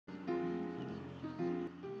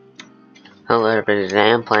Hello everybody,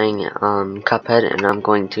 today I'm playing Cuphead and I'm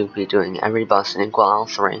going to be doing every boss in inkwell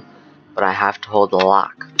 3, but I have to hold the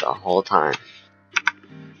lock the whole time,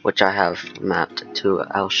 which I have mapped to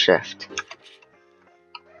L shift.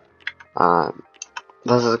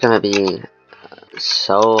 This is going to be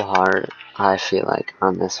so hard, I feel like,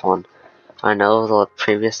 on this one. I know the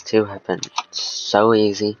previous two have been so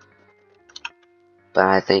easy, but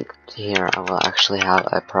I think here I will actually have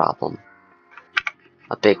a problem.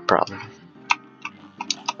 A big problem.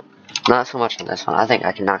 Not so much on this one. I think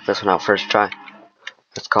I can knock this one out first try.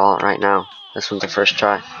 Let's call it right now. This one's the first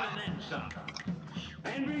try.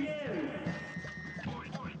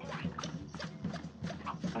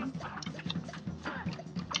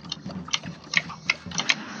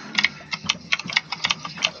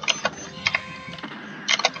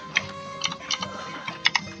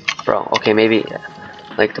 Bro, okay, maybe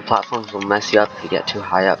like the platforms will mess you up if you get too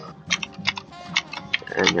high up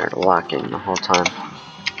and you're locking the whole time.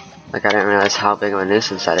 Like, I didn't realize how big of a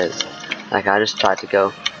nuisance that is. Like, I just tried to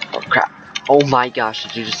go. Oh crap. Oh my gosh,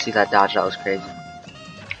 did you just see that dodge? That was crazy.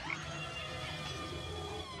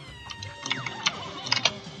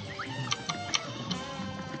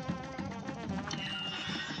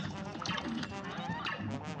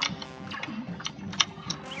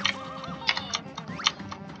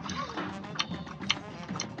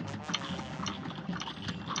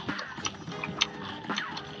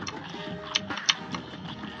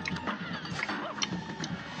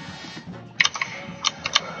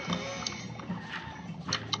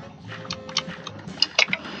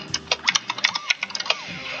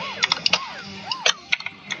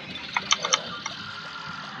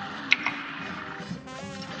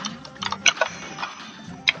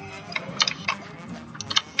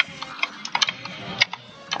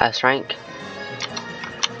 S rank.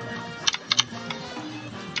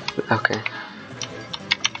 Okay.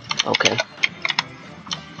 Okay.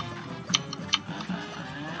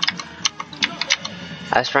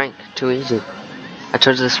 S rank, too easy. I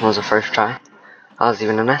told you this was a first try. I was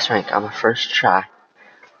even an S rank on the first try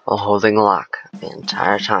while holding lock the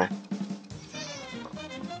entire time.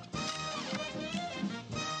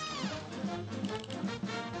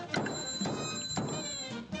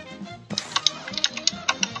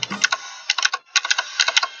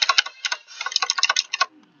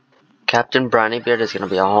 Captain Browniebeard is gonna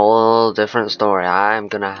be a whole different story. I'm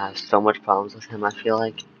gonna have so much problems with him, I feel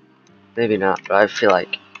like. Maybe not, but I feel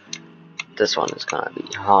like this one is gonna be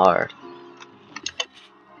hard.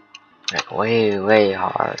 Like, way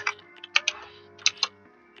hard.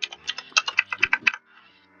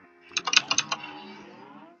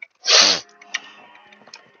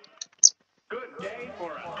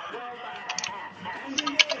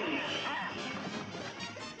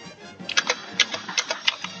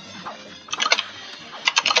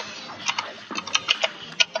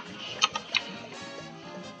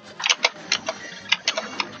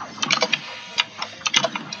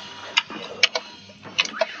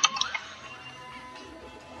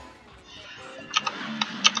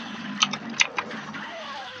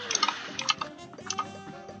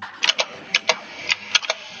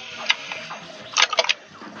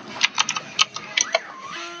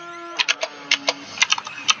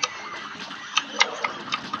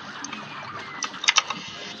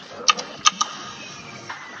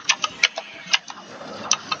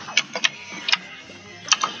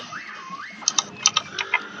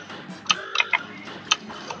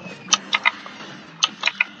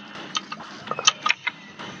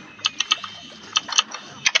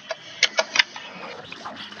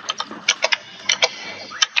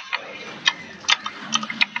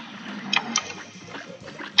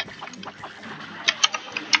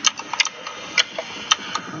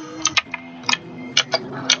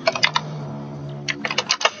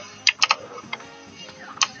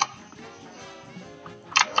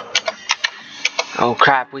 Oh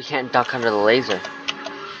crap, we can't duck under the laser.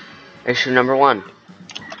 Issue number 1.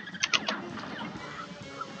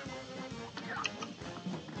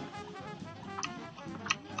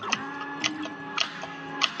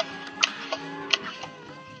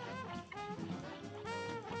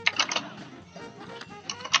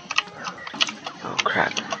 Oh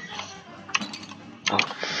crap. Oh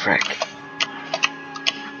frick.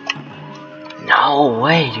 No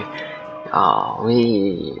way! Oh,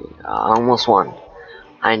 we almost won.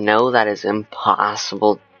 I know that is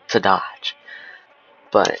impossible to dodge,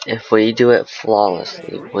 but if we do it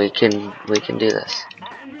flawlessly, we can do this.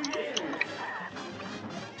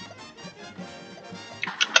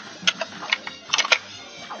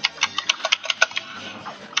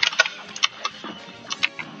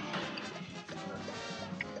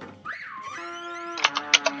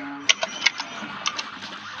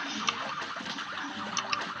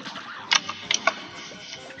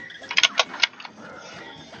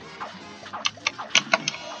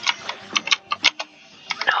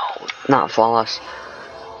 Not flawless.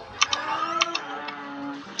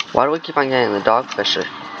 Why do we keep on getting the dogfish? Are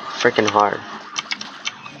freaking hard.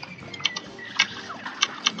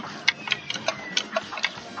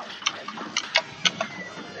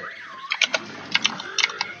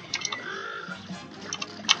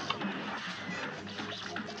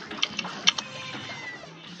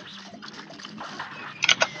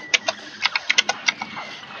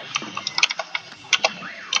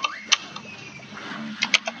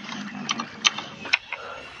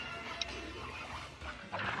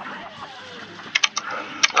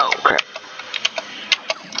 Oh crap.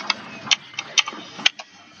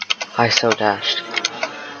 I so dashed.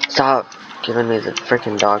 Stop giving me the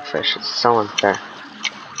freaking dogfish. It's so unfair.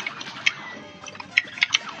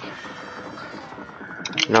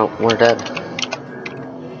 Nope, we're dead.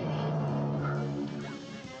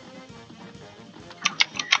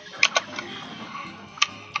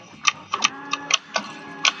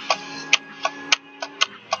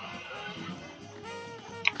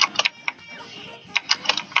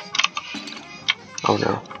 Oh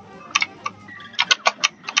no.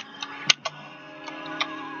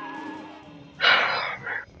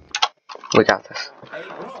 We got this.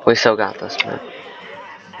 We so got this, man.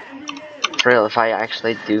 For real, if I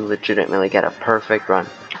actually do legitimately get a perfect run,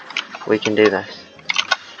 we can do this.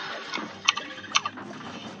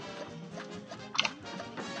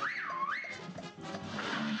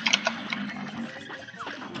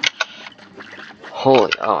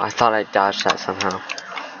 Holy, oh, I thought I dodged that somehow.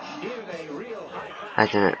 I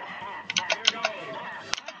didn't.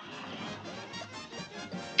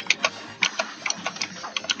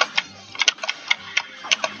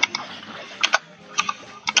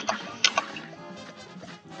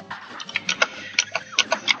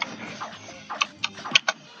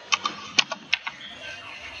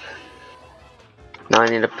 Now I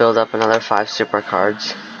need to build up another 5 super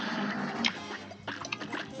cards.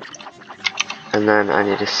 And then I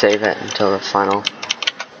need to save it until the final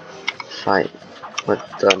fight with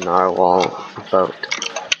the narwhal boat.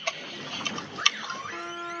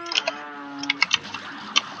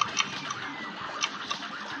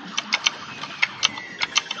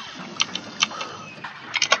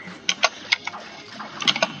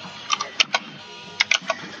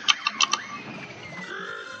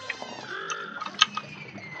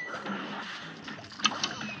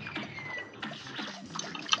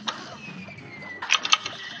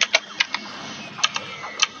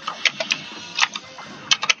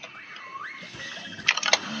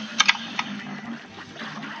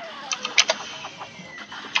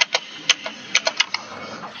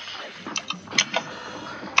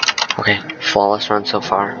 Okay, flawless run so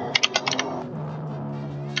far.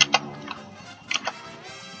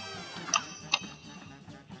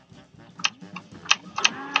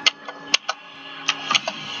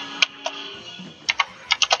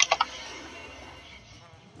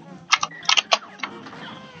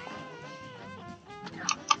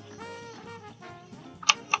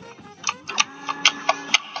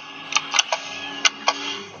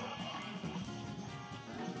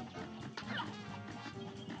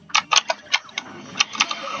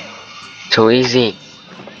 Too easy.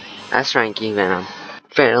 S rank even. I'm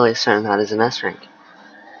fairly certain that is an S rank.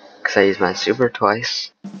 Because I used my super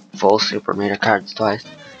twice. Full super meter cards twice.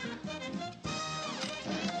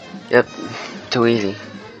 Yep, too easy.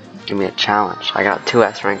 Give me a challenge. I got 2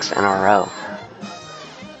 S ranks in a row.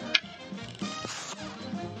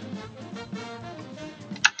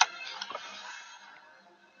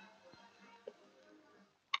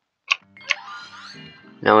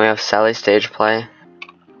 Now we have Sally stage play.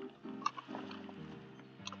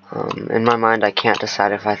 In my mind, I can't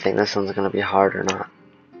decide if I think this one's gonna be hard or not.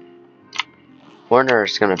 Warner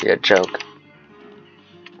is gonna be a joke.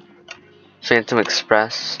 Phantom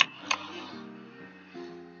Express.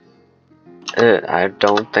 I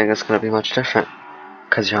don't think it's gonna be much different.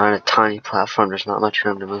 Because you're on a tiny platform, there's not much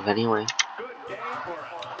room to move anyway.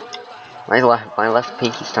 My left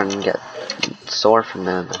pinky's starting to get sore from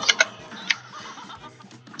doing this.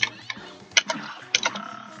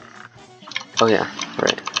 Oh yeah,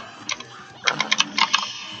 right.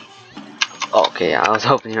 Okay, yeah, I was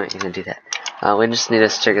hoping you weren't gonna do that. We just need to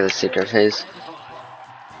trigger the secret phase.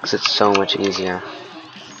 Because it's so much easier.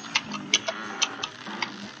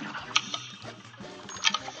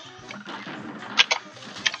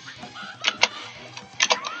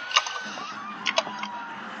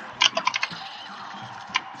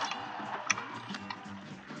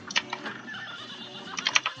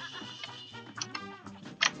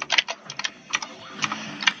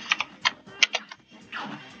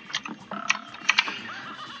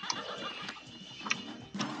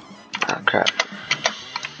 Oh crap.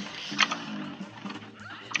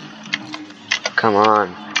 Come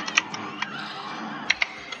on.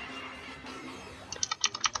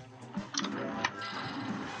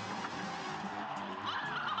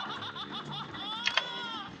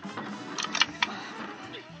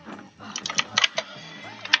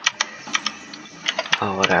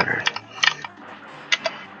 Oh, whatever.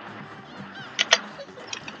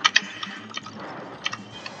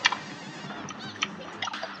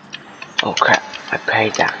 Oh crap, I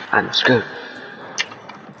paid that. I'm screwed.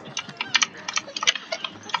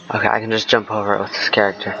 Okay, I can just jump over it with this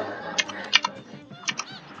character.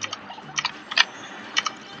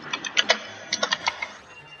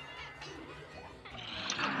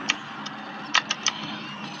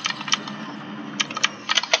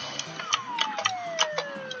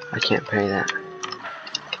 I can't pay that.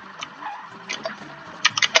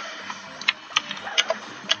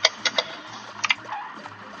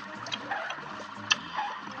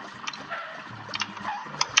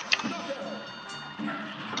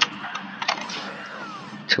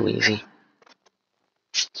 Too easy.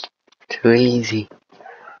 Too easy.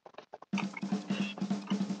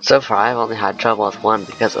 So far, I've only had trouble with one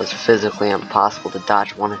because it was physically impossible to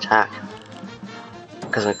dodge one attack.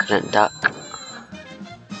 Because I couldn't duck.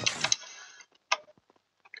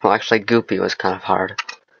 Well, actually, Goopy was kind of hard.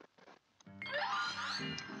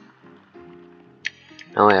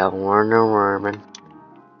 Now we have Warner Worman.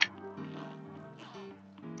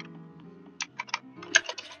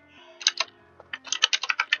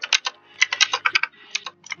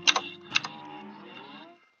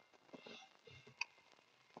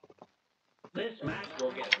 This match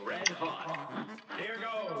will get red hot. Here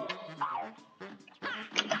goes.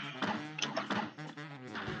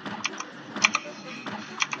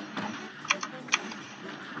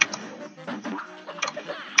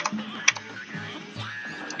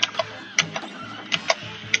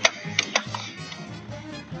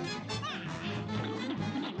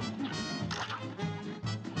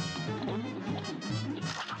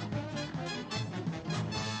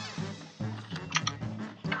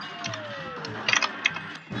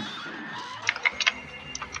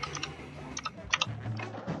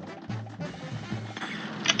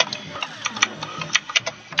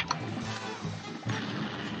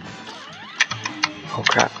 Oh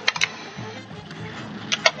crap.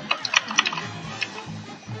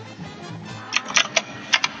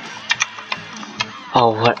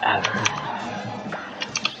 Oh, whatever.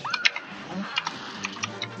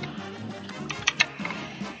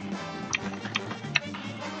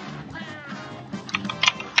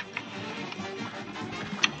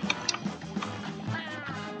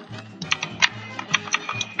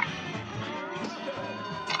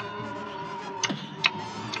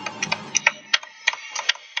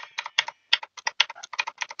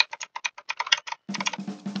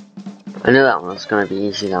 I knew that one was gonna be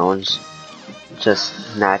easy. That one's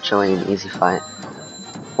just naturally an easy fight.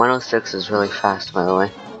 106 is really fast, by the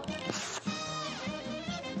way.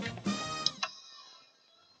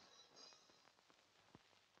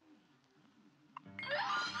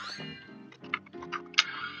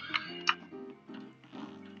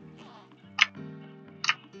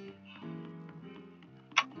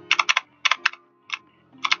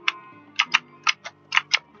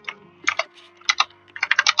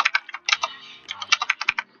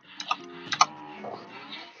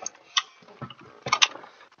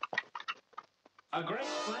 A great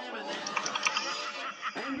slam in there.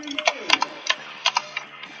 And Ryu.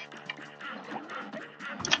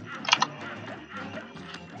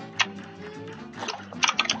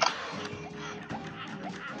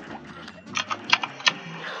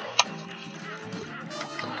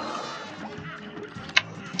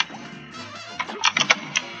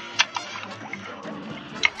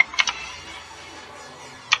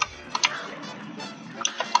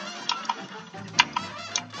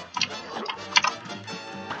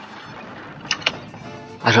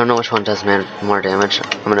 I don't know which one does more damage.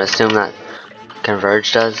 I'm gonna assume that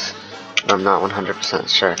Converge does, but I'm not 100%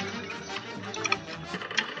 sure.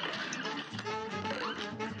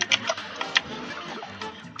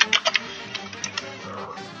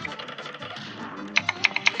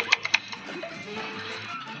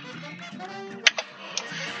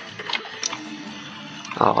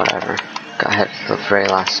 Oh, whatever. Got hit for the very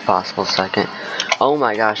last possible second. Oh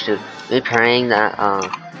my gosh, dude. Me parrying that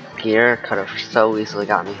gear could have so easily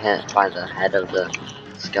got me hit by the head of the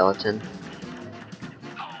skeleton.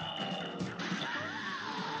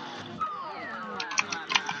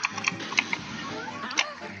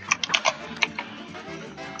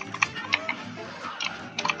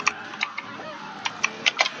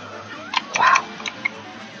 Wow.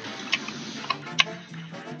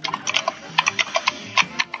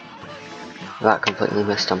 That completely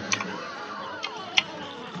missed him.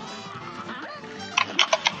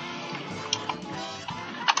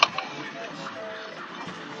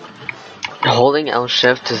 Holding L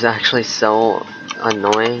shift is actually so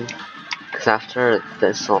annoying, because after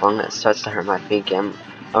this long it starts to hurt my pinky.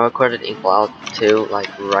 I recorded inkwell too, like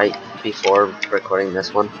right before recording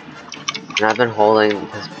this one, and I've been holding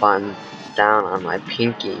this button down on my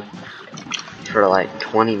pinky for like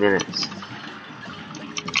 20 minutes.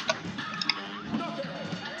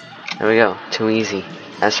 There we go, too easy.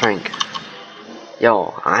 S rank.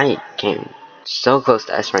 Yo, I came so close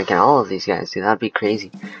to S rank and all of these guys, dude, that'd be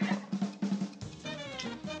crazy.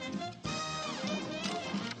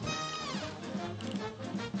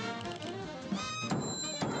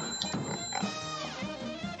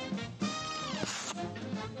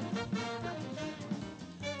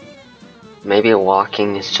 Maybe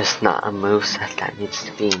walking is just not a moveset that needs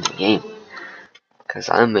to be in the game, because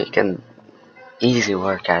I'm making easy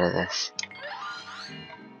work out of this.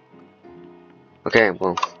 Okay,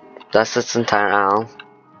 well, that's its entire owl.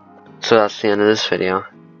 So that's the end of this video.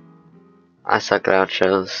 I suck at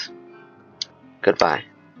outros. Goodbye.